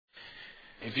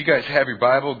If you guys have your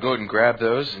Bible, go ahead and grab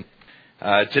those.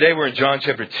 Today we're in John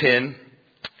chapter 10,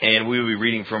 and we will be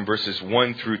reading from verses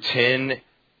 1 through 10.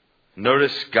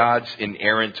 Notice God's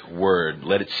inerrant word.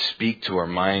 Let it speak to our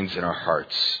minds and our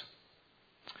hearts.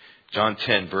 John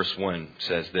 10, verse 1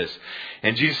 says this.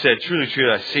 And Jesus said, Truly,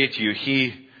 truly, I say to you,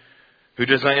 he who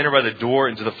does not enter by the door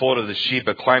into the fold of the sheep,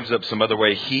 but climbs up some other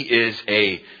way, he is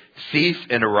a thief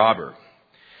and a robber.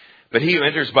 But he who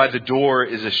enters by the door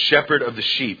is a shepherd of the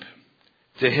sheep.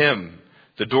 To him,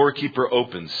 the doorkeeper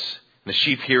opens, and the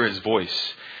sheep hear his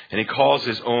voice, and he calls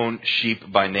his own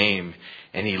sheep by name,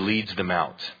 and he leads them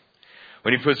out.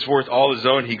 When he puts forth all his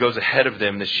own, he goes ahead of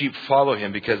them. The sheep follow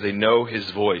him because they know his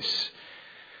voice.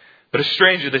 But a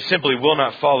stranger they simply will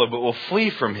not follow, but will flee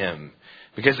from him,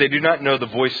 because they do not know the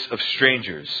voice of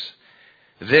strangers.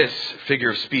 This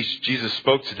figure of speech Jesus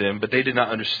spoke to them, but they did not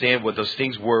understand what those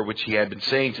things were which he had been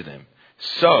saying to them.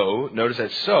 So, notice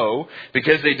that so,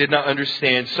 because they did not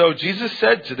understand. So Jesus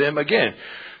said to them again,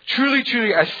 Truly,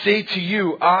 truly, I say to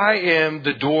you, I am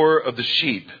the door of the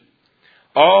sheep.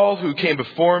 All who came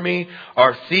before me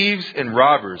are thieves and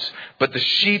robbers, but the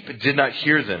sheep did not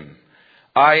hear them.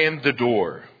 I am the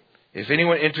door. If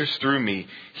anyone enters through me,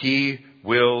 he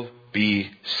will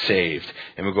be saved,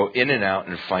 and will go in and out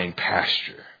and find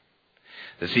pasture.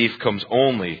 The thief comes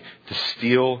only to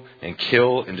steal and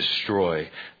kill and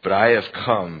destroy, but I have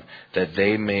come that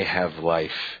they may have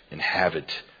life and have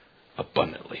it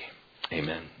abundantly.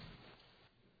 Amen.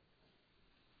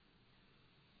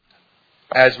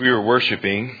 As we were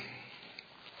worshiping,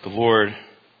 the Lord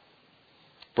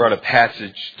brought a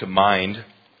passage to mind,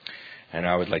 and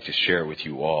I would like to share it with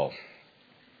you all.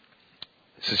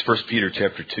 This is 1 Peter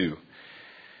chapter 2.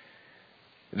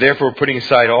 Therefore, putting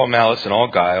aside all malice and all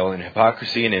guile and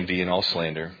hypocrisy and envy and all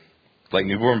slander, like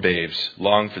newborn babes,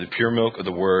 long for the pure milk of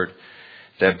the word,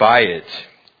 that by it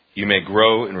you may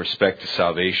grow in respect to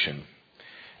salvation,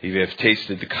 if you have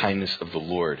tasted the kindness of the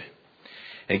Lord.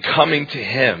 And coming to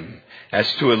him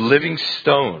as to a living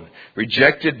stone,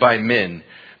 rejected by men,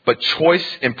 but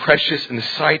choice and precious in the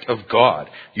sight of God,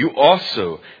 you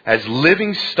also, as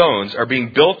living stones, are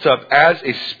being built up as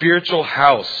a spiritual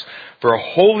house for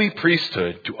a holy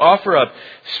priesthood, to offer up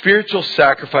spiritual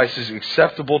sacrifices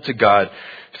acceptable to God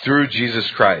through Jesus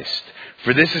Christ.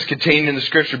 For this is contained in the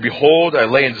Scripture, Behold, I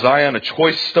lay in Zion a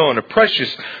choice stone, a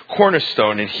precious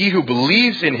cornerstone, and he who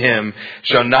believes in him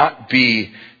shall not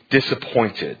be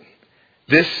disappointed.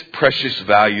 This precious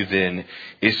value then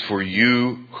is for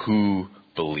you who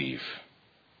believe.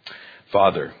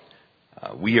 Father,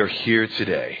 we are here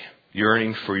today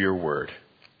yearning for your word.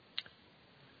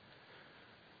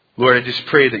 Lord, I just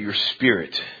pray that your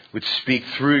Spirit would speak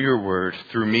through your word,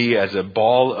 through me as a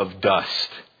ball of dust.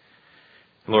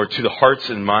 Lord, to the hearts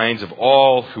and minds of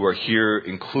all who are here,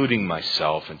 including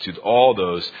myself, and to all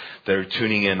those that are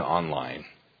tuning in online.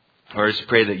 Lord, I just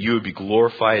pray that you would be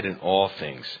glorified in all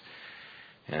things.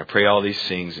 And I pray all these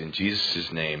things in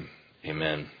Jesus' name.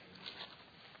 Amen.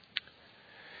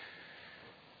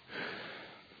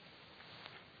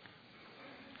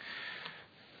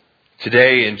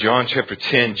 Today in John chapter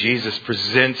 10, Jesus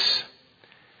presents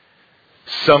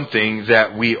something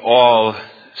that we all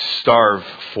starve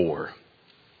for.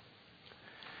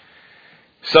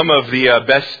 Some of the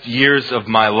best years of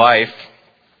my life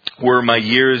were my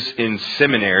years in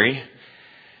seminary.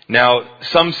 Now,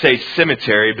 some say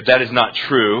cemetery, but that is not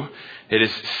true. It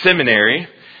is seminary,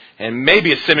 and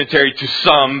maybe a cemetery to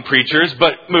some preachers,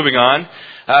 but moving on.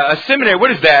 A seminary,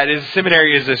 what is that? A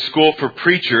seminary is a school for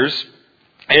preachers.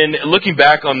 And looking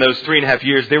back on those 3.5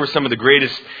 years, they were some of the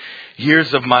greatest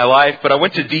years of my life. But I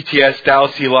went to DTS,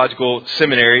 Dallas Theological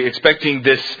Seminary, expecting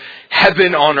this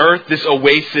heaven on earth, this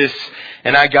oasis,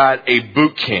 and I got a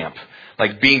boot camp,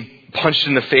 like being punched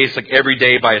in the face like every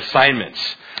day by assignments.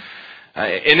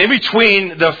 And in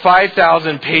between the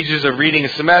 5,000 pages of reading a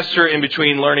semester, in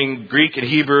between learning Greek and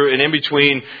Hebrew, and in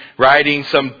between writing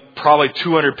some probably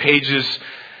 200 pages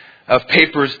of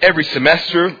papers every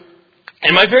semester,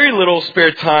 in my very little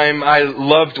spare time, I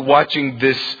loved watching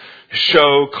this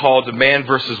show called Man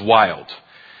vs. Wild.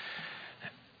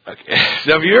 Okay.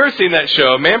 So have you ever seen that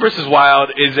show? Man vs. Wild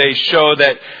is a show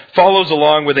that follows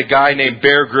along with a guy named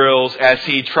Bear Grylls as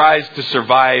he tries to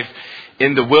survive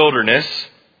in the wilderness.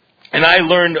 And I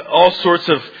learned all sorts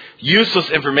of useless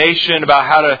information about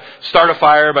how to start a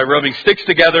fire by rubbing sticks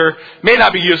together. May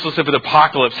not be useless if an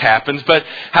apocalypse happens, but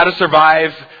how to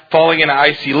survive falling in an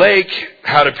icy lake,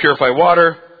 how to purify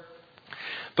water.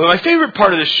 But my favorite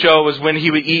part of the show was when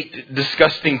he would eat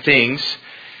disgusting things.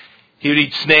 He would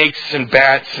eat snakes and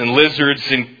bats and lizards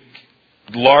and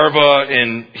larva,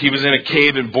 and he was in a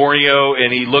cave in Borneo,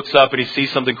 and he looks up and he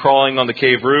sees something crawling on the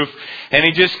cave roof, and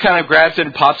he just kind of grabs it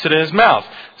and pops it in his mouth.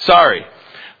 Sorry.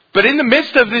 But in the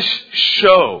midst of this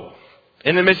show,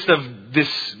 in the midst of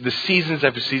the seasons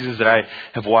after seasons that I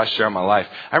have watched throughout my life,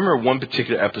 I remember one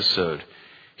particular episode.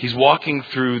 He's walking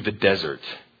through the desert,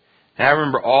 and I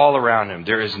remember all around him,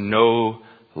 there is no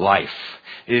life.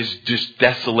 It is just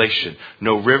desolation.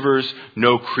 No rivers,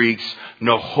 no creeks,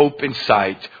 no hope in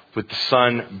sight, with the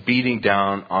sun beating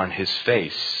down on his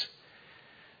face.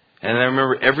 And I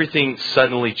remember everything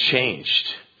suddenly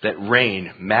changed. That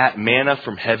rain, manna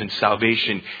from heaven,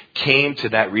 salvation came to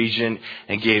that region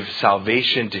and gave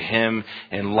salvation to him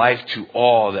and life to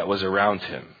all that was around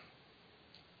him.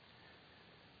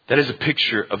 That is a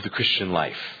picture of the Christian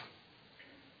life.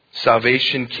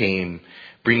 Salvation came,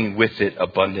 bringing with it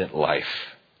abundant life.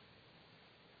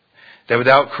 That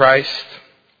without Christ,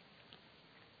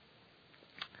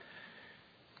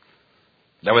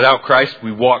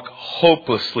 we walk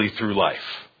hopelessly through life.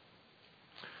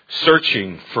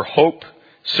 Searching for hope,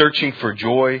 searching for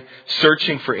joy,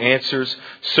 searching for answers,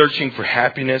 searching for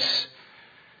happiness.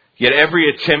 Yet every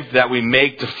attempt that we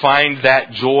make to find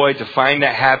that joy, to find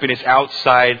that happiness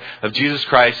outside of Jesus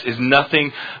Christ is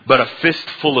nothing but a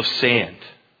fistful of sand.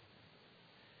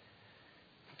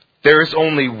 There is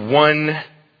only one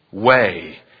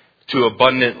way to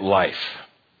abundant life,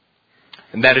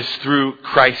 and that is through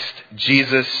Christ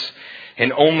Jesus.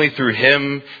 And only through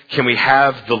Him can we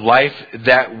have the life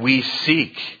that we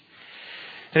seek.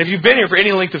 And if you've been here for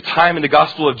any length of time in the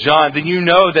Gospel of John, then you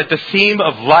know that the theme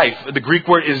of life, the Greek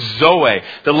word is zoe.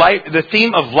 The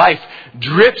theme of life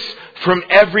drips from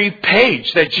every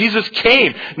page. That Jesus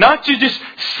came not to just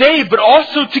save, but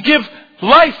also to give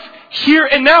life here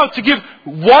and now, to give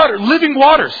water, living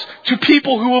waters to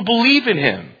people who will believe in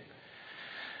Him.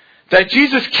 That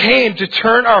Jesus came to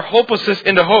turn our hopelessness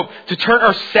into hope, to turn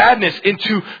our sadness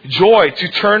into joy, to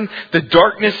turn the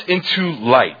darkness into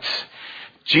light.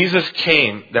 Jesus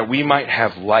came that we might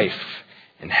have life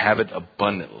and have it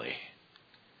abundantly.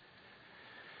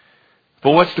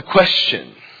 But what's the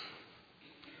question?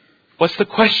 What's the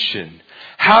question?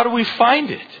 How do we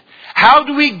find it? How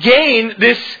do we gain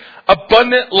this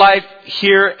abundant life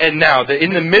here and now? That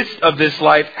in the midst of this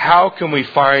life, how can we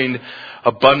find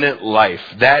abundant life?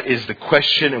 That is the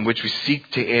question in which we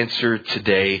seek to answer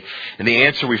today. And the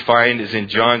answer we find is in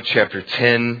John chapter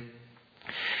 10.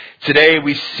 Today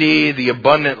we see the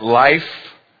abundant life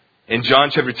in John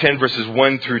chapter 10 verses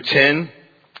 1 through 10.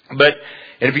 And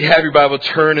if you have your Bible,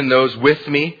 turn in those with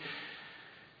me.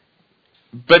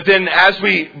 But then as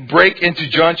we break into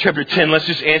John chapter 10, let's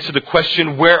just answer the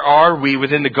question, where are we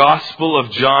within the Gospel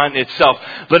of John itself?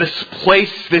 Let us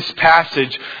place this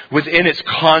passage within its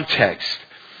context.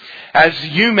 As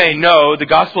you may know, the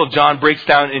Gospel of John breaks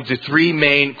down into three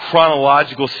main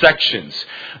chronological sections.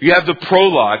 You have the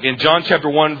prologue in John chapter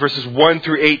 1 verses 1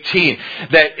 through 18.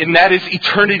 That is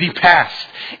eternity past.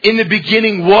 In the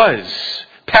beginning was.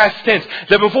 Past tense,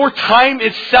 that before time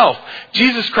itself,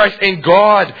 Jesus Christ and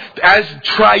God, as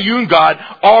triune God,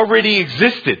 already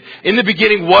existed. In the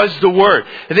beginning was the Word.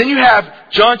 And then you have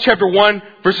John chapter 1,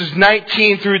 verses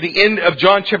 19 through the end of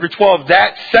John chapter 12.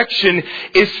 That section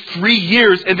is 3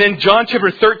 years. And then John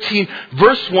chapter 13,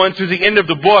 verse 1 through the end of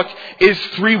the book is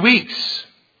 3 weeks.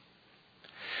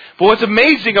 But what's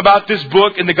amazing about this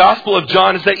book in the Gospel of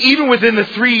John is that even within the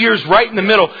 3 years right in the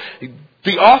middle,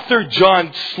 the author,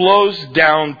 John, slows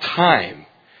down time.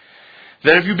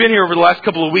 That if you've been here over the last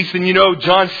couple of weeks, then you know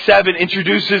John 7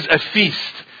 introduces a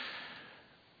feast.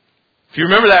 If you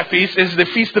remember that feast, it's the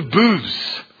Feast of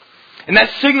Booths. And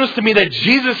that signals to me that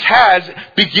Jesus has,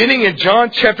 beginning in John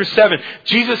chapter 7,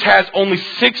 Jesus has only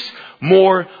 6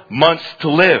 more months to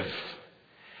live.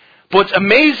 But what's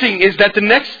amazing is that the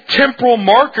next temporal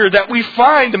marker that we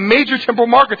find, the major temporal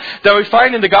marker that we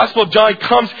find in the Gospel of John,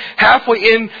 comes halfway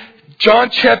in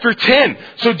John chapter 10.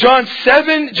 So John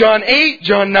 7, John 8,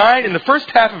 John 9, and the first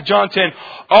half of John 10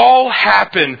 all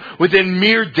happen within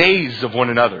mere days of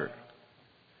one another.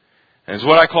 And it's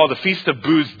what I call the Feast of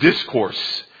Booths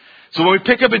discourse. So when we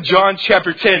pick up in John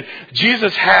chapter 10,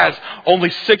 Jesus has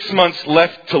only 6 months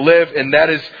left to live, and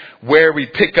that is where we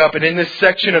pick up. And in this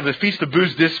section of the Feast of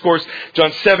Booths discourse,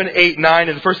 John 7, 8, 9,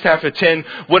 and the first half of 10,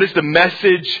 what is the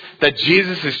message that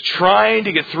Jesus is trying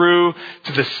to get through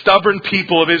to the stubborn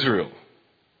people of Israel?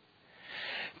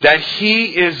 That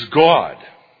He is God.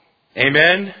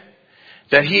 Amen?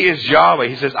 That He is Yahweh.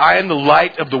 He says, I am the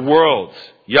light of the world.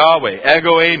 Yahweh,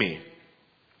 ego eimi.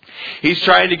 He's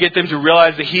trying to get them to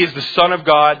realize that He is the Son of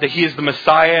God, that He is the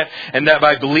Messiah, and that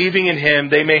by believing in Him,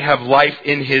 they may have life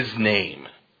in His name.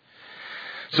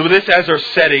 So with this as our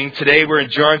setting, today we're in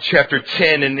John chapter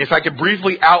 10, and if I could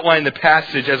briefly outline the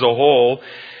passage as a whole,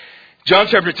 John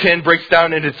chapter 10 breaks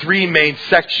down into three main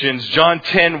sections. John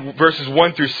 10 verses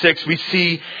 1 through 6, we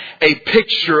see a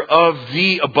picture of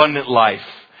the abundant life.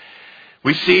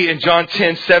 We see in John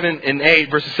 10, 7 and 8,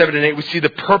 verses 7 and 8, we see the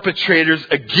perpetrators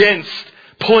against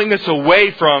pulling us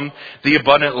away from the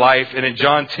abundant life. And in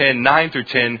John 10, 9 through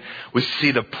 10, we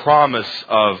see the promise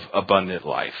of abundant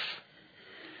life.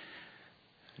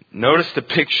 Notice the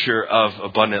picture of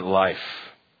abundant life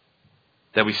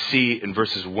that we see in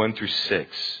verses 1 through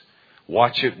 6.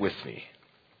 Watch it with me.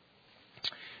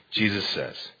 Jesus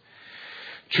says,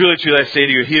 "Truly, truly, I say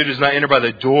to you, he who does not enter by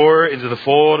the door into the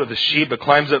fold of the sheep, but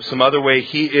climbs up some other way,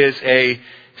 he is a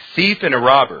thief and a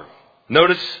robber."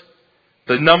 Notice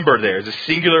the number there. Is it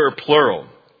singular or plural?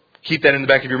 Keep that in the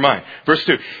back of your mind. Verse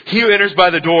 2, "He who enters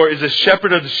by the door is a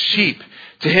shepherd of the sheep.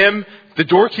 To him the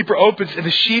doorkeeper opens, and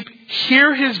the sheep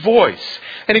hear his voice.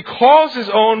 And he calls his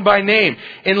own by name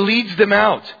and leads them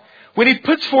out. When he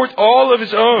puts forth all of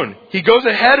his own, he goes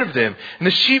ahead of them, and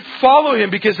the sheep follow him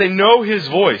because they know his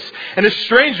voice. And a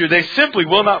stranger they simply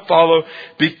will not follow,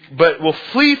 but will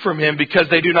flee from him because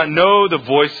they do not know the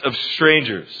voice of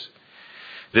strangers."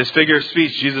 This figure of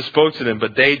speech Jesus spoke to them,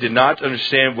 but they did not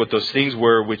understand what those things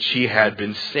were which he had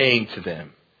been saying to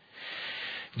them.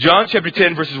 John chapter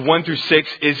 10 verses 1 through 6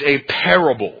 is a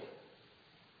parable.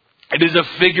 It is a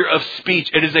figure of speech.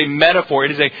 It is a metaphor.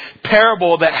 It is a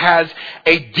parable that has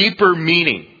a deeper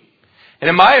meaning. And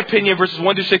in my opinion, verses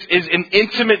 1 through 6 is an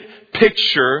intimate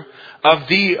picture of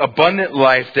the abundant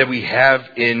life that we have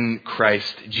in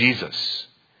Christ Jesus.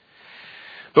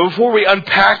 But before we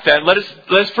unpack that,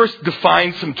 let's first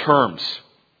define some terms.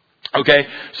 Okay?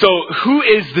 So who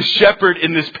is the shepherd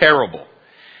in this parable?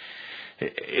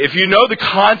 If you know the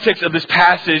context of this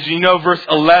passage, you know verse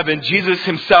 11, Jesus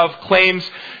himself claims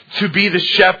to be the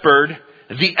shepherd,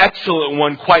 the excellent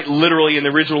one, quite literally in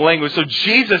the original language. So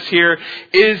Jesus here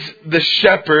is the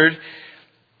shepherd.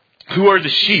 Who are the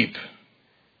sheep?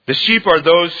 The sheep are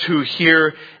those who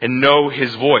hear and know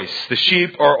his voice. The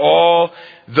sheep are all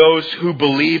those who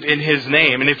believe in his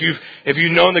name. And if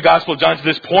you've known the Gospel of John to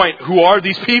this point, who are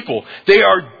these people? They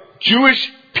are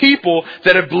Jewish people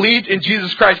that have believed in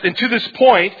Jesus Christ. And to this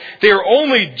point, they are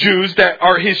only Jews that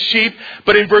are his sheep.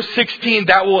 But in verse 16,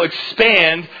 that will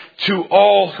expand to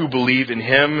all who believe in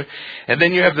him. And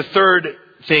then you have the third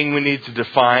thing we need to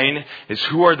define is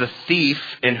who are the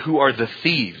thief and who are the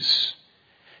thieves.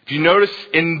 If you notice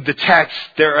in the text,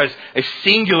 there is a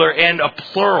singular and a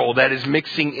plural that is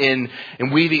mixing in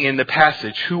and weaving in the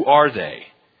passage. Who are they?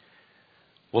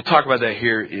 We'll talk about that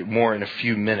here more in a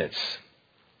few minutes.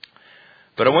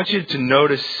 But I want you to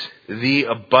notice the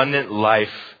abundant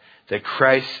life that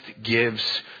Christ gives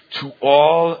to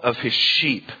all of his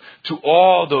sheep, to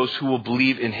all those who will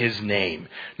believe in his name.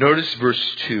 Notice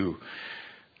verse 2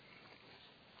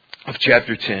 of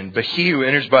chapter 10. "But he who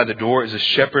enters by the door is a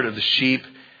shepherd of the sheep.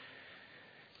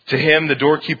 To him the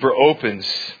doorkeeper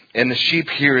opens, and the sheep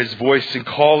hear his voice and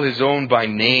call his own by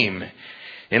name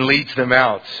and leads them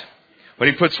out. When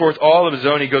he puts forth all of his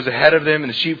own, he goes ahead of them, and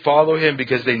the sheep follow him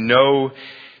because they know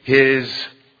his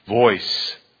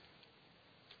voice.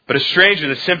 But a stranger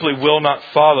they simply will not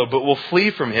follow, but will flee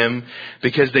from him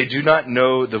because they do not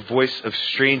know the voice of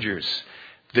strangers.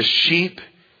 The sheep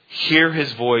hear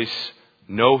his voice,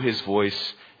 know his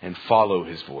voice, and follow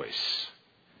his voice."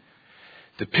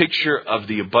 The picture of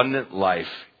the abundant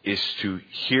life is to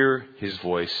hear his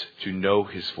voice, to know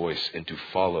his voice, and to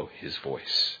follow his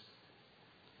voice.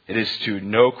 It is to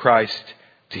know Christ,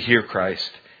 to hear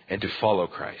Christ, and to follow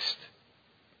Christ.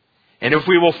 And if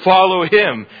we will follow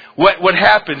him, what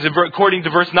happens? According to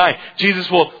verse 9,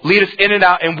 Jesus will lead us in and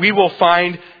out, and we will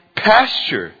find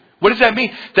pasture. What does that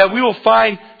mean? That we will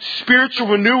find spiritual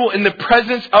renewal in the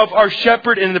presence of our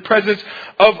shepherd, in the presence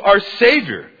of our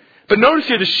Savior. But notice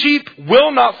here, the sheep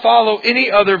will not follow any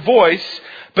other voice,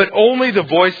 but only the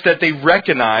voice that they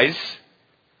recognize,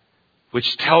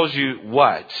 which tells you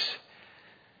what?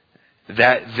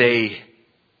 That they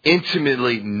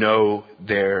intimately know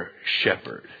their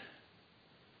shepherd.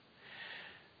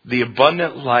 The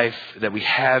abundant life that we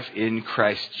have in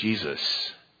Christ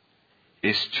Jesus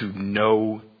is to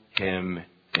know him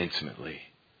intimately.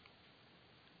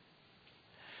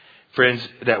 Friends,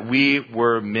 that we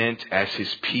were meant as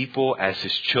his people, as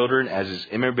his children, as his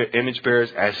image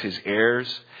bearers, as his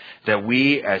heirs, that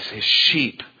we as his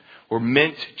sheep were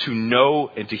meant to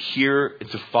know and to hear and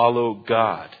to follow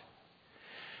God.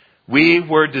 We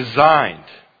were designed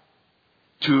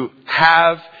to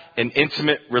have an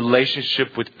intimate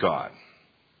relationship with God.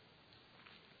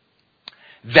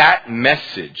 That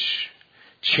message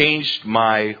changed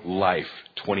my life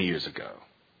 20 years ago.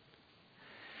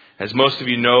 As most of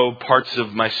you know, parts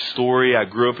of my story, I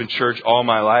grew up in church all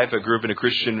my life. I grew up in a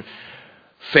Christian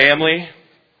family.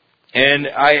 And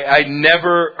I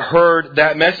never heard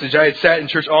that message. I had sat in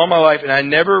church all my life, and I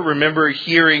never remember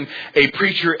hearing a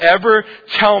preacher ever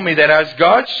tell me that as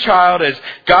God's child, as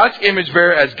God's image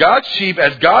bearer, as God's sheep,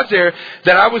 as God's heir,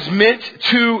 that I was meant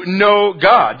to know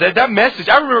God. That message,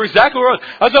 I remember exactly where I was.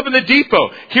 I was up in the depot,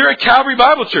 here at Calvary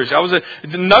Bible Church. I was a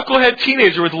knucklehead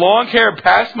teenager with long hair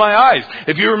past my eyes,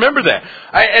 if you remember that.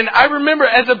 I remember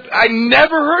I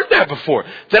never heard that before,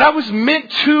 that I was meant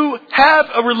to have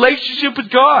a relationship with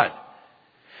God.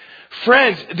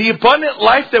 Friends, the abundant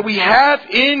life that we have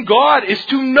in God is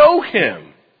to know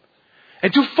Him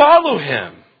and to follow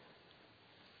Him.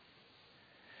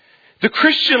 The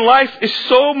Christian life is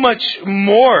so much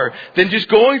more than just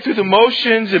going through the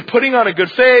motions and putting on a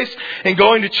good face and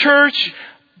going to church.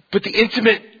 But the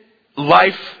intimate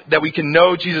life that we can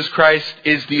know Jesus Christ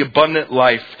is the abundant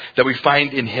life that we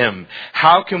find in Him.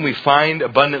 How can we find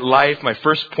abundant life? My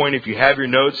first point, if you have your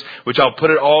notes, which I'll put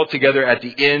it all together at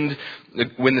the end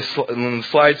when the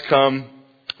slides come.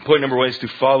 Point number 1 is to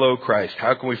follow Christ.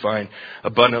 How can we find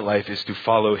abundant life? Is to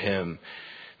follow Him.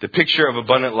 The picture of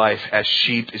abundant life as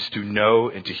sheep is to know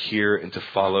and to hear and to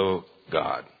follow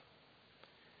God.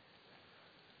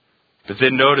 But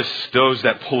then notice those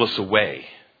that pull us away.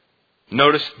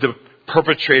 Notice the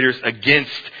perpetrators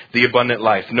against the abundant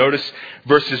life. Notice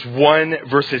verses 1,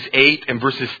 verses 8, and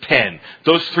verses 10.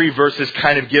 Those 3 verses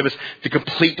kind of give us the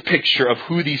complete picture of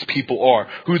who these people are,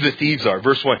 who the thieves are.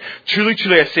 Verse 1, truly,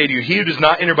 truly, I say to you, he who does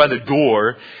not enter by the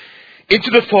door into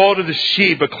the fold of the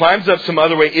sheep, but climbs up some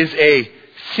other way, is a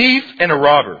thief and a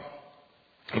robber.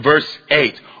 Verse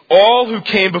 8, all who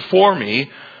came before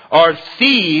me are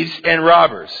thieves and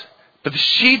robbers, but the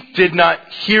sheep did not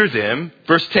hear them.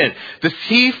 Verse 10, the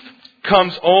thief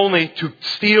comes only to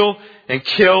steal and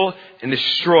kill and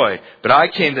destroy. But I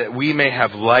came that we may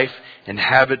have life and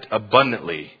have it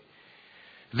abundantly.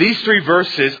 These 3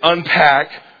 verses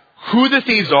unpack who the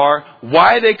thieves are,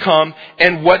 why they come,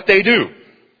 and what they do.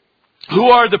 Who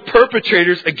are the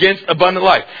perpetrators against abundant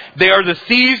life? They are the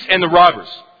thieves and the robbers.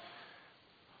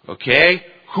 Okay?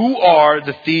 Who are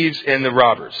the thieves and the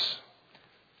robbers?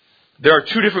 There are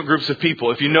 2 different groups of people.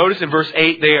 If you notice in verse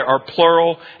 8, they are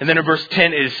plural. And then in verse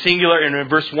 10, it is singular. And in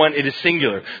verse 1, it is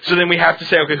singular. So then we have to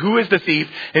say, okay, who is the thief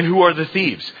and who are the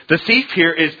thieves? The thief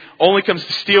here only comes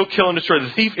to steal, kill, and destroy.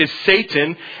 The thief is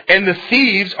Satan. And the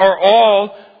thieves are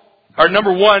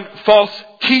number 1, false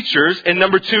teachers. And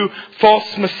number 2,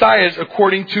 false messiahs,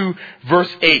 according to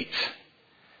verse 8.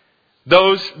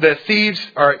 The thieves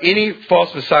are any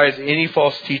false messiahs, any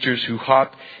false teachers who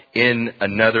hop in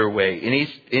another way.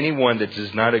 Anyone that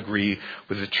does not agree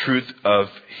with the truth of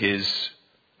His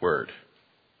word.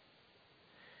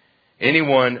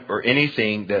 Anyone or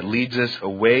anything that leads us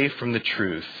away from the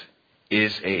truth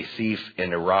is a thief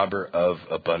and a robber of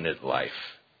abundant life.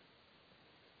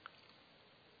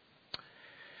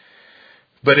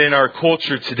 But in our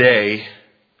culture today,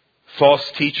 false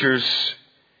teachers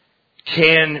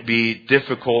can be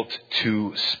difficult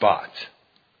to spot.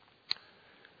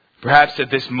 Perhaps at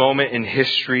this moment in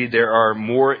history, there are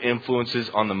more influences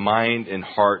on the mind and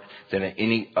heart than at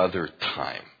any other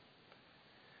time.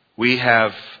 We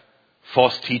have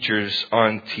false teachers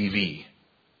on TV,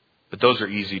 but those are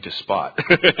easy to spot.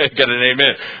 Got an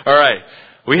amen. All right.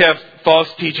 We have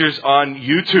false teachers on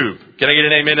YouTube. Can I get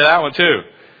an amen to that one too?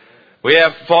 We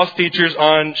have false teachers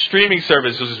on streaming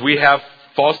services. We have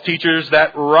false teachers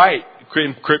that write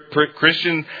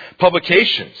Christian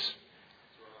publications.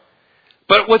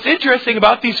 But what's interesting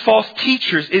about these false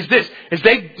teachers is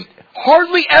they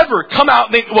hardly ever come out,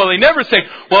 they never say,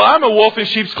 well, I'm a wolf in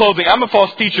sheep's clothing, I'm a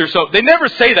false teacher. So they never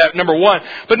say that, number 1.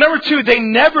 But number 2, they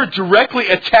never directly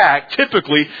attack,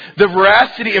 typically, the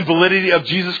veracity and validity of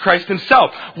Jesus Christ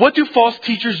Himself. What do false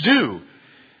teachers do?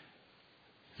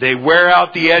 They wear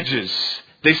out the edges.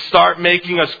 They start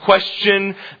making us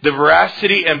question the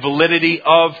veracity and validity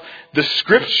of the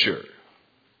Scripture.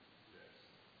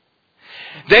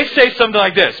 They say something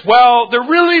like this, well, there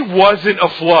really wasn't a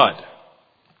flood.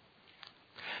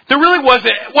 There really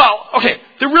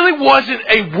wasn't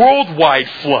a worldwide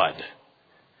flood.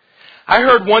 I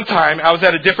heard one time, I was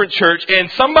at a different church, and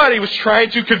somebody was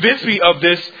trying to convince me of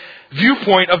this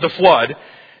viewpoint of the flood,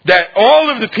 that all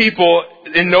of the people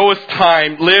in Noah's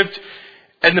time lived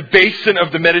in the basin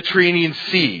of the Mediterranean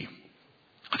Sea.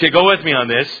 Okay, go with me on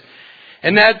this.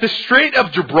 And that the Strait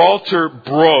of Gibraltar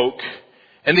broke,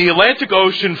 and the Atlantic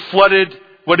Ocean flooded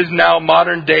what is now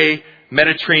modern day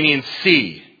Mediterranean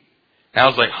Sea. And I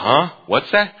was like, huh? What's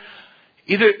that?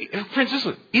 Friends,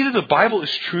 listen, either the Bible is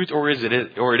truth or it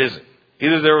isn't.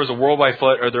 Either there was a worldwide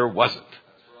flood or there wasn't.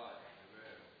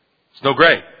 It's no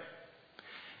gray.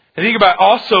 And think about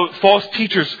also false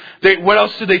teachers. What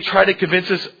else do they try to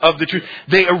convince us of the truth?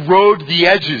 They erode the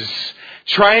edges,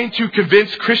 trying to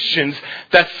convince Christians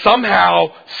that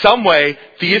somehow, some way,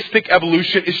 theistic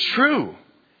evolution is true.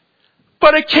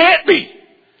 But it can't be.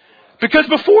 Because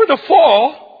before the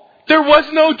fall, there was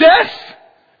no death.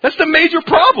 That's the major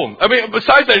problem. I mean,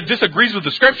 besides that it disagrees with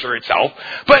the scripture itself.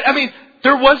 But,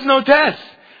 there was no death.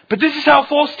 But this is how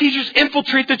false teachers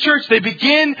infiltrate the church. They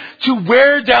begin to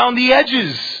wear down the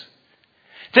edges.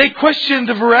 They question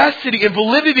the veracity and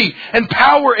validity and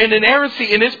power and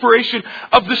inerrancy and inspiration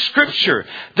of the scripture.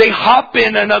 They hop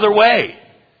in another way.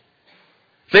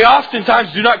 They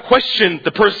oftentimes do not question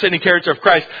the person and character of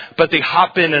Christ, but they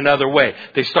hop in another way.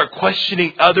 They start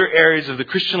questioning other areas of the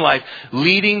Christian life,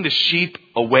 leading the sheep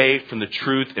away from the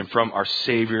truth and from our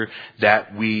Savior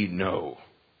that we know.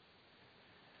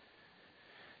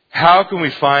 How can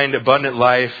we find abundant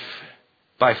life?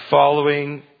 By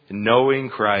following and knowing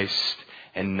Christ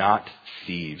and not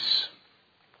thieves.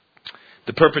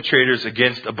 The perpetrators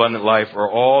against abundant life are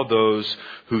all those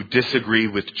who disagree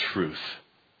with truth.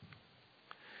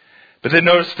 But then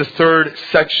notice the third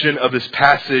section of this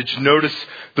passage. Notice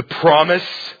the promise.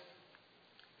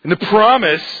 And the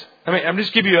promise, I'm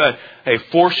just giving you a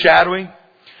foreshadowing.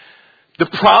 The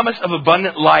promise of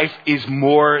abundant life is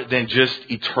more than just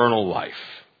eternal life.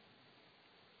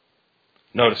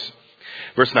 Notice,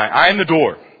 verse 9, I am the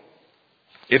door.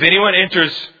 If anyone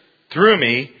enters through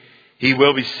me, he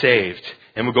will be saved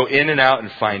and will go in and out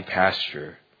and find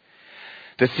pasture.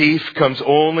 The thief comes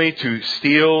only to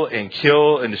steal and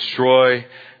kill and destroy,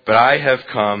 but I have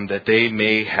come that they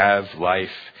may have life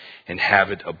and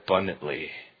have it abundantly.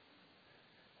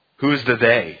 Who is the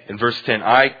they? In verse 10,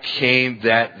 I came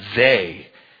that they.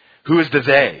 Who is the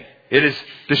they? It is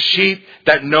the sheep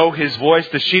that know His voice,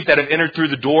 the sheep that have entered through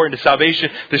the door into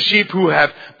salvation, the sheep who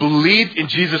have believed in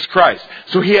Jesus Christ.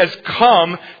 So He has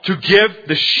come to give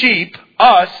the sheep,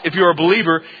 us, if you're a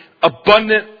believer,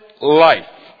 abundant life.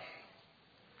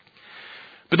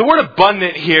 But the word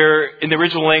abundant here in the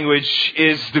original language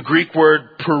is the Greek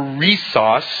word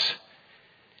perissos.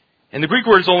 And the Greek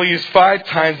word is only used 5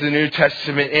 times in the New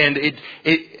Testament, and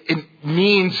it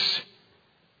means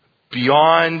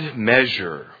beyond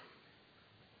measure.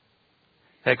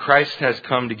 That Christ has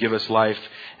come to give us life,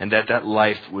 and that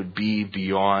life would be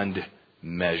beyond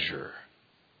measure.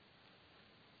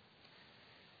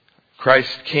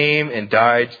 Christ came and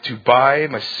died to buy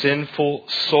my sinful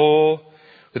soul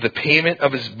with the payment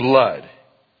of His blood.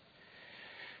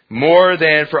 More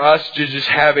than for us to just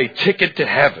have a ticket to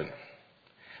heaven,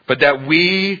 but that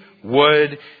we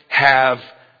would have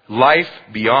life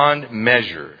beyond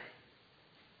measure.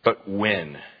 But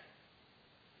when?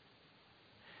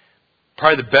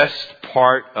 Probably the best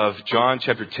part of John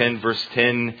chapter 10, verse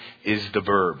 10 is the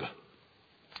verb.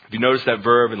 If you notice that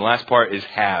verb, and the last part is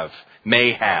have,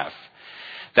 may have.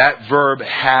 That verb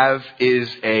have is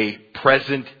a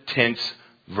present tense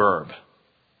verb.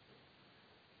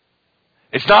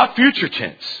 It's not future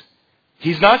tense.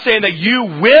 He's not saying that you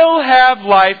will have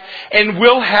life and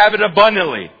will have it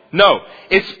abundantly. No,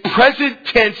 it's present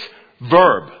tense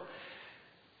verb.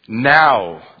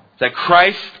 Now that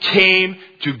Christ came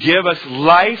to give us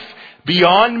life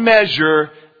beyond measure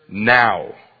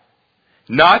now.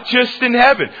 Not just in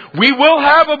heaven. We will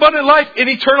have abundant life in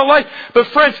eternal life. But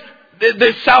friends,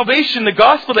 the salvation, the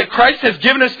gospel that Christ has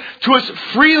given us to us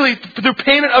freely through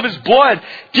payment of His blood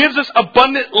gives us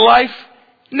abundant life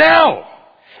now.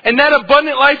 And that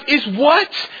abundant life is what?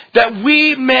 That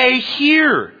we may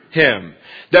hear Him.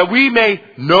 That we may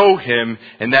know Him.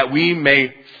 And that we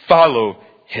may follow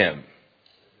Him.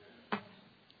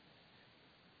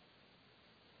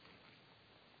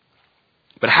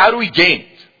 But how do we gain it?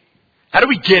 How do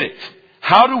we get it?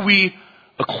 How do we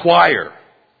acquire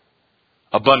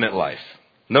abundant life?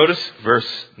 Notice verse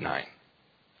 9.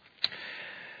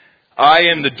 I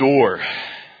am the door.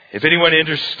 If anyone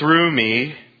enters through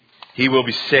me, he will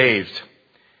be saved.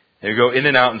 And go in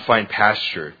and out and find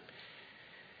pasture.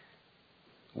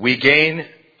 We gain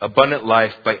abundant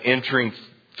life by entering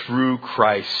through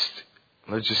Christ.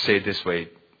 Let's just say it this way.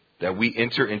 That we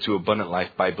enter into abundant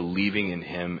life by believing in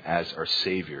Him as our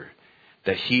Savior.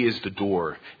 That He is the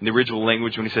door. In the original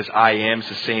language, when He says, I am, it's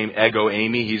the same ego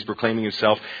eimi. He's proclaiming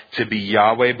Himself to be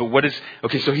Yahweh. But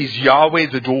so He's Yahweh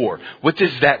the door. What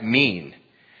does that mean?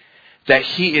 That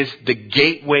He is the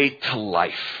gateway to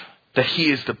life. That He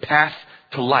is the path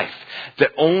to life.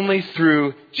 That only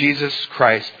through Jesus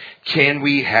Christ can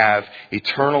we have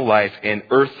eternal life and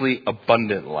earthly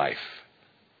abundant life.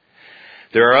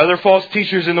 There are other false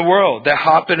teachers in the world that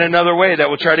hop in another way that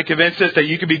will try to convince us that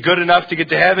you can be good enough to get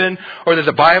to heaven, or that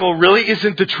the Bible really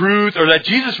isn't the truth, or that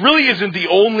Jesus really isn't the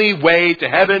only way to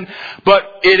heaven.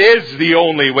 But it is the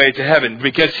only way to heaven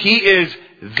because He is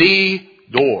the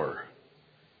door.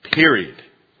 Period.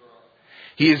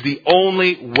 He is the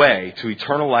only way to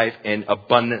eternal life and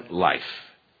abundant life.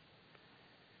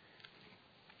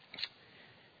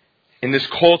 In this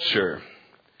culture,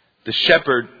 the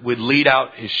shepherd would lead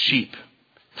out his sheep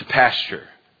to pasture.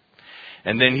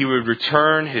 And then he would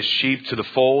return his sheep to the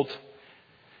fold.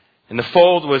 And the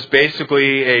fold was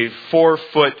basically a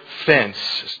 4-foot fence,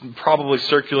 probably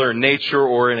circular in nature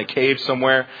or in a cave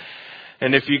somewhere.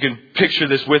 And if you can picture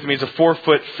this with me, it's a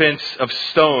 4-foot fence of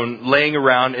stone laying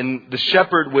around. And the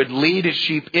shepherd would lead his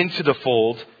sheep into the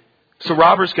fold so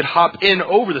robbers could hop in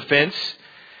over the fence.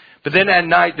 But then at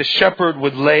night, the shepherd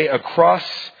would lay across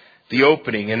the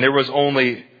opening, and there was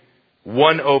only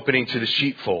one opening to the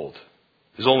sheepfold.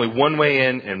 There's only one way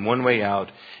in and one way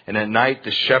out. And at night,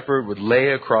 the shepherd would lay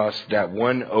across that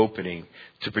one opening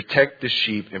to protect the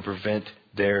sheep and prevent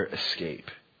their escape.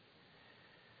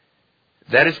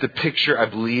 That is the picture I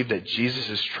believe that Jesus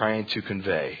is trying to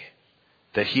convey.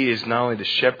 That He is not only the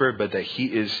shepherd, but that He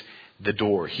is the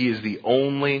door. He is the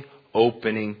only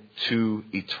opening to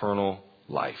eternal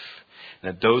life.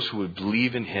 And that those who would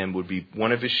believe in Him would be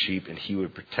one of His sheep, and He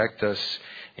would protect us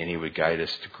and He would guide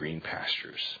us to green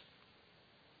pastures.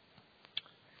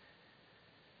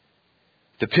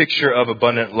 The picture of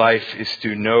abundant life is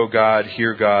to know God,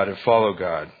 hear God, and follow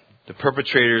God. The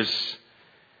perpetrators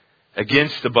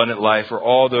against abundant life are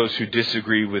all those who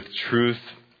disagree with truth.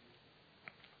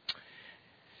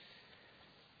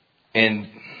 And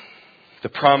the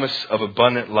promise of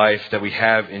abundant life that we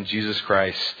have in Jesus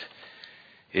Christ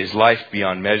is life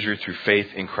beyond measure through faith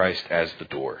in Christ as the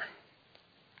door.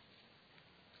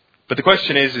 But the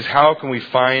question is how can we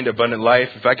find abundant life?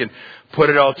 If I can put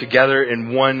it all together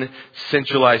in one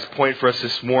centralized point for us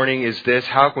this morning is this: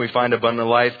 how can we find abundant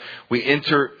life? We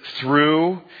enter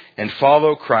through and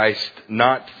follow Christ,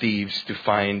 not thieves, to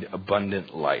find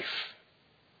abundant life.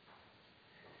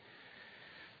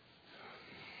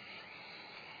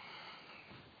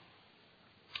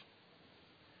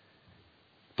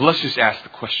 But let's just ask the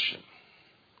question.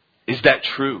 Is that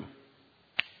true?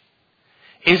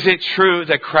 Is it true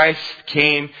that Christ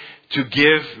came to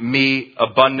give me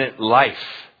abundant life?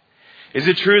 Is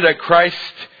it true that Christ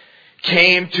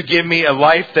came to give me a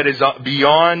life that is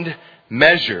beyond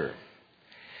measure?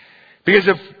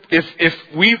 Because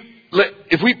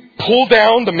if we pull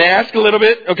down the mask a little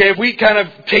bit, okay, if we kind of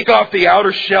take off the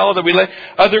outer shell that we let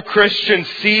other Christians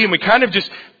see and we kind of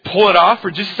just pull it off for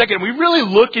just a second, we really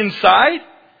look inside,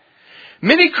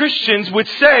 many Christians would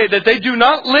say that they do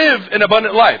not live an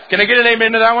abundant life. Can I get an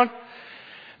amen to that one?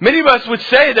 Many of us would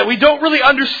say that we don't really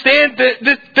understand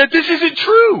that this isn't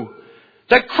true.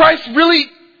 That Christ really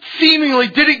seemingly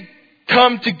didn't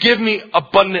come to give me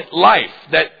abundant life.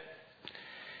 That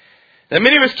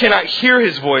many of us cannot hear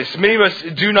His voice. Many of us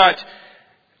do not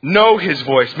know His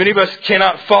voice. Many of us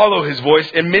cannot follow His voice.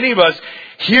 And many of us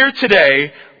here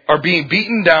today are being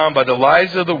beaten down by the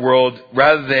lies of the world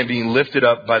rather than being lifted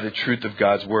up by the truth of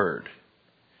God's Word.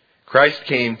 Christ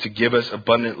came to give us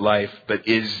abundant life, but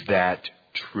is that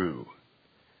true?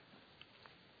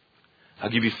 I'll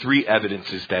give you 3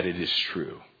 evidences that it is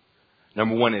true.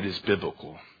 Number 1, it is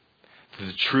biblical.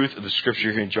 The truth of the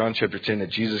Scripture here in John chapter 10 that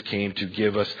Jesus came to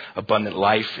give us abundant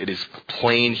life. It is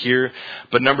plain here.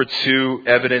 But number 2,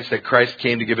 evidence that Christ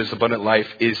came to give us abundant life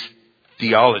is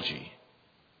theology.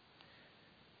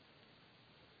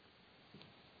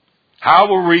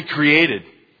 How were we created?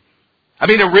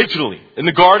 Originally, in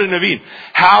the Garden of Eden,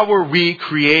 how were we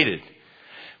created?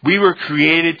 We were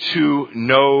created to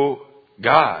know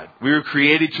God. We were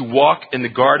created to walk in the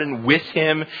garden with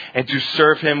Him and to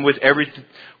serve Him with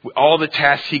all the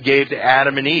tasks He gave to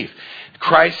Adam and Eve.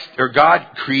 God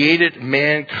created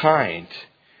mankind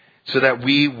so that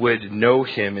we would know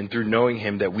Him, and through knowing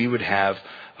Him that we would have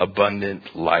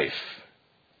abundant life.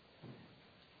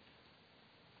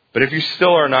 But if you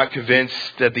still are not convinced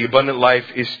that the abundant life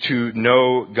is to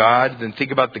know God, then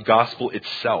think about the gospel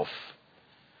itself.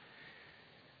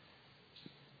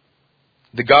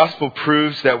 The gospel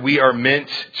proves that we are meant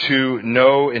to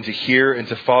know and to hear and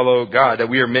to follow God, that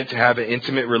we are meant to have an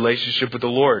intimate relationship with the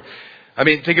Lord.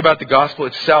 Think about the gospel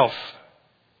itself.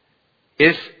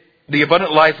 If the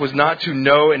abundant life was not to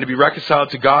know and to be reconciled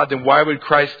to God, then why would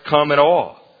Christ come at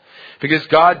all? Because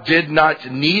God did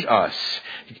not need us.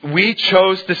 We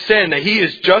chose to sin. That He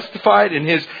is justified in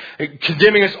His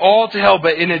condemning us all to hell.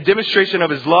 But in a demonstration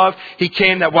of His love, He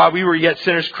came that while we were yet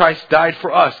sinners, Christ died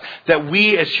for us. That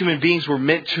we as human beings were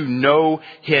meant to know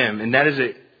Him. And that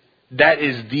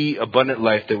is the abundant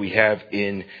life that we have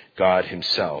in God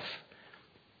Himself.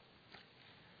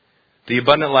 The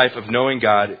abundant life of knowing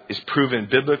God is proven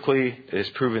biblically, it is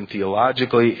proven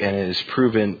theologically, and it is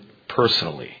proven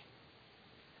personally.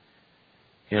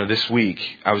 This week,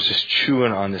 I was just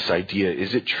chewing on this idea.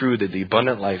 Is it true that the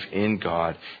abundant life in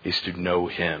God is to know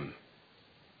Him?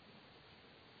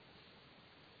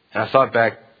 And I thought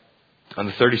back on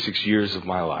the 36 years of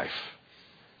my life.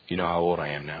 You know how old I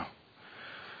am now.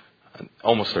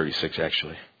 Almost 36,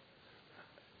 actually.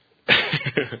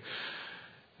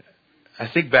 I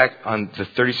think back on the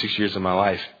 36 years of my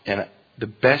life, and the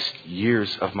best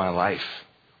years of my life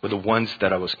were the ones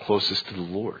that I was closest to the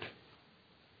Lord.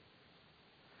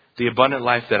 The abundant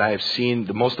life that I have seen,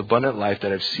 the most abundant life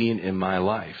that I've seen in my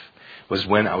life was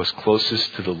when I was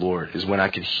closest to the Lord, is when I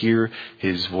could hear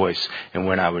His voice and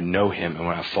when I would know Him and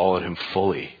when I followed Him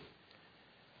fully.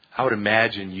 I would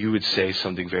imagine you would say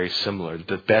something very similar.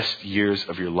 The best years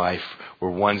of your life were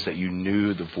ones that you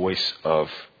knew the voice of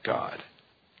God.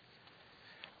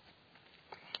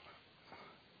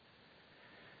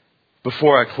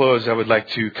 Before I close, I would like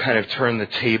to kind of turn the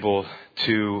table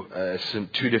to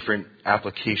two different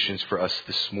applications for us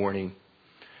this morning.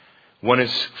 One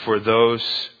is for those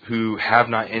who have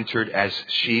not entered as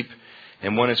sheep,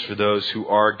 and one is for those who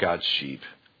are God's sheep.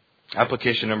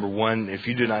 Application number one, if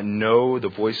you do not know the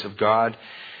voice of God,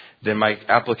 then my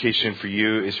application for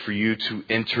you is for you to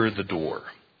enter the door.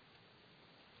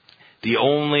 The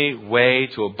only way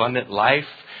to abundant life,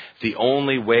 the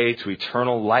only way to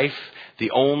eternal life,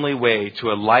 the only way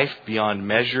to a life beyond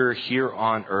measure here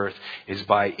on earth is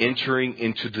by entering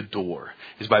into the door,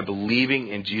 is by believing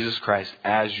in Jesus Christ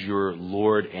as your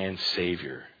Lord and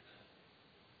Savior.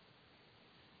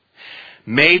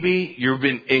 Maybe you've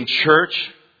been in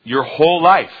church your whole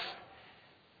life.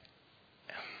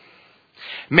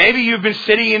 Maybe you've been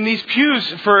sitting in these pews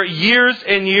for years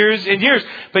and years and years.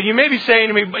 But you may be saying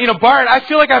to me, Bart, I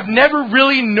feel like I've never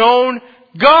really known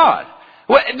God.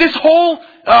 Well, this whole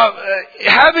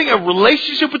having a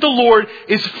relationship with the Lord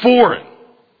is foreign.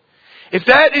 If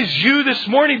that is you this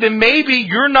morning, then maybe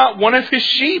you're not one of His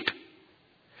sheep.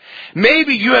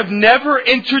 Maybe you have never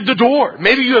entered the door.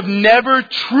 Maybe you have never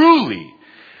truly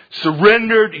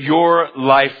surrendered your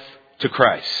life to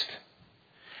Christ.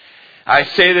 I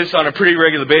say this on a pretty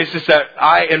regular basis that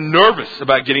I am nervous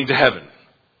about getting to heaven.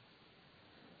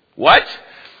 What?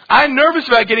 I'm nervous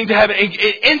about getting to heaven and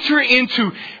entering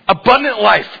into abundant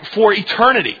life for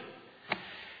eternity.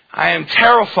 I am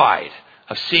terrified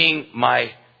of seeing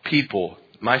my people,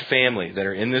 my family that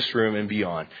are in this room and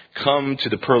beyond, come to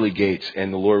the pearly gates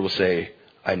and the Lord will say,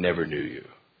 I never knew you.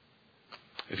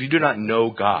 If you do not know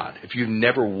God, if you've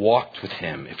never walked with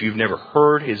Him, if you've never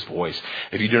heard His voice,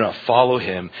 if you do not follow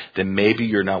Him, then maybe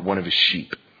you're not one of His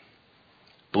sheep.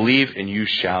 Believe and you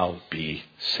shall be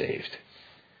saved.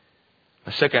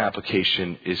 My second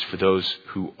application is for those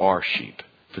who are sheep,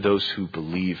 for those who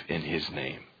believe in His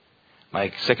name.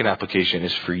 My second application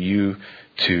is for you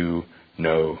to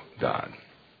know God.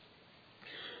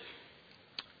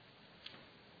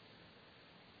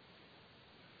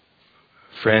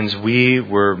 Friends, we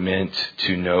were meant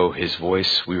to know His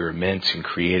voice. We were meant and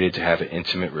created to have an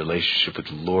intimate relationship with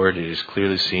the Lord. It is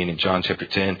clearly seen in John chapter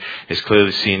 10. It is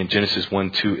clearly seen in Genesis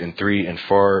 1, 2, and 3, and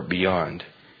far beyond.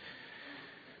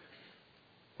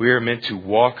 We are meant to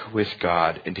walk with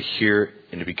God and to hear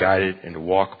and to be guided and to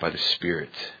walk by the Spirit.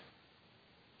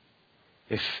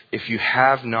 If you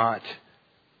have not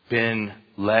been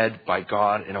led by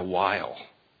God in a while,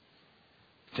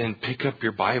 then pick up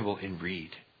your Bible and read.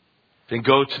 Then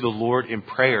go to the Lord in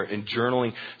prayer and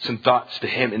journaling some thoughts to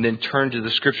Him, and then turn to the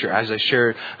Scripture, as I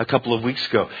shared a couple of weeks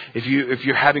ago. If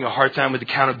you're having a hard time with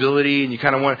accountability and you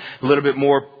kind of want a little bit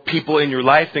more people in your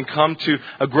life, then come to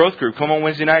a growth group. Come on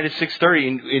Wednesday night at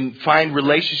 6:30 and find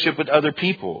relationship with other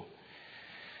people.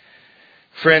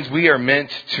 Friends, we are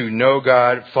meant to know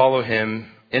God, follow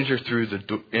Him, enter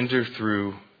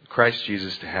through Christ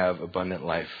Jesus to have abundant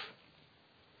life.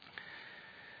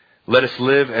 Let us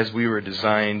live as we were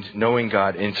designed, knowing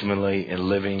God intimately and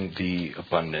living the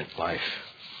abundant life.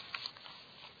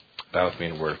 Bow with me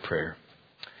in a word of prayer.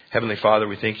 Heavenly Father,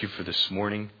 we thank You for this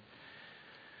morning.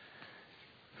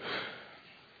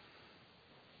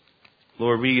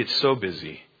 Lord, we get so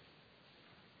busy.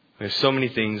 We have so many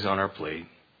things on our plate.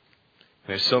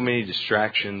 We have so many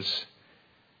distractions.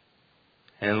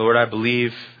 And Lord, I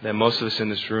believe that most of us in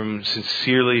this room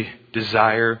sincerely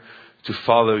desire to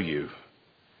follow you.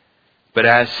 But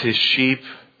as his sheep,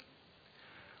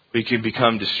 we can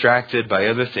become distracted by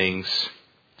other things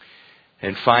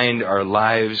and find our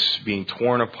lives being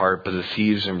torn apart by the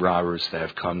thieves and robbers that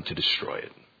have come to destroy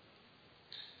it.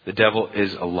 The devil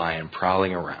is a lion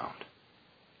prowling around.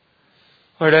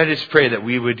 Lord, I just pray that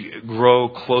we would grow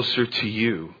closer to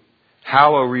you.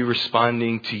 How are we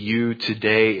responding to you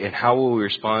today, and how will we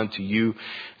respond to you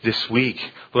this week?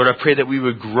 Lord, I pray that we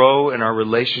would grow in our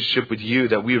relationship with you,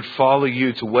 that we would follow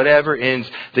you to whatever ends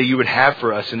that you would have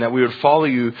for us, and that we would follow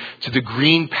you to the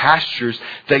green pastures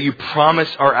that you promise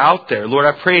are out there. Lord,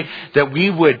 I pray that we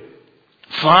would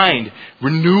find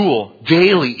renewal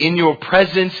daily in your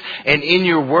presence and in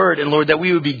your word. And Lord, that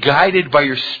we would be guided by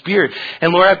your Spirit.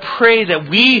 And Lord, I pray that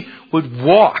we would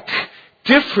walk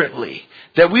differently,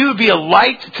 that we would be a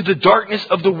light to the darkness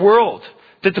of the world.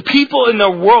 That the people in the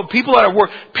world, people at our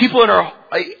work, people in our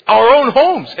own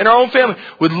homes, in our own family,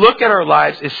 would look at our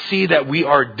lives and see that we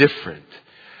are different.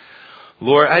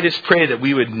 Lord, I just pray that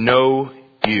we would know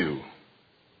you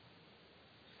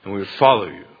and we would follow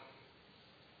you.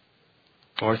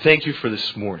 Lord, thank you for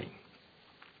this morning.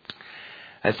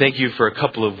 I thank you for a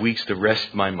couple of weeks to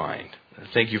rest my mind. I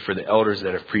thank you for the elders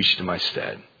that have preached in my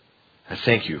stead. I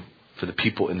thank you for the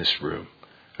people in this room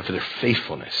and for their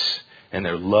faithfulness and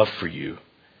their love for you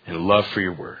and love for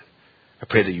your word. I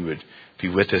pray that you would be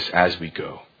with us as we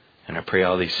go. And I pray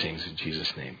all these things in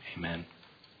Jesus' name. Amen.